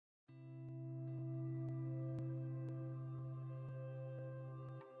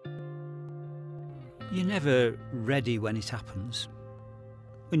You're never ready when it happens.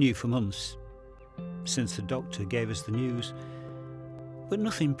 We knew for months, since the doctor gave us the news, but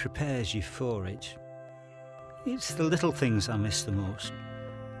nothing prepares you for it. It's the little things I miss the most,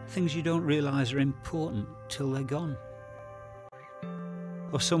 things you don't realise are important till they're gone.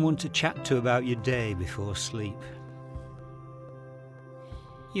 Or someone to chat to about your day before sleep.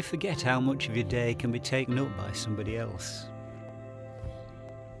 You forget how much of your day can be taken up by somebody else.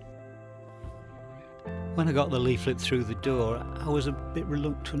 When I got the leaflet through the door, I was a bit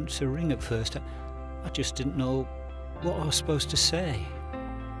reluctant to ring at first. I just didn't know what I was supposed to say.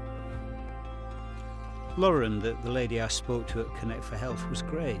 Lauren, the lady I spoke to at Connect for Health, was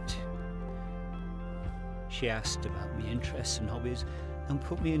great. She asked about my interests and hobbies and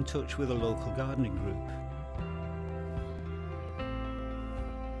put me in touch with a local gardening group.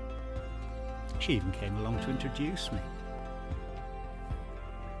 She even came along to introduce me.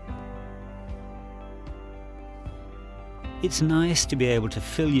 It's nice to be able to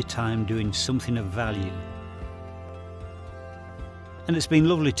fill your time doing something of value. And it's been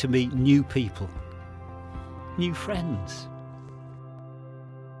lovely to meet new people, new friends.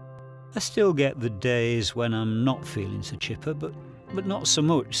 I still get the days when I'm not feeling so chipper, but not so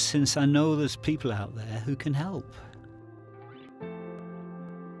much, since I know there's people out there who can help.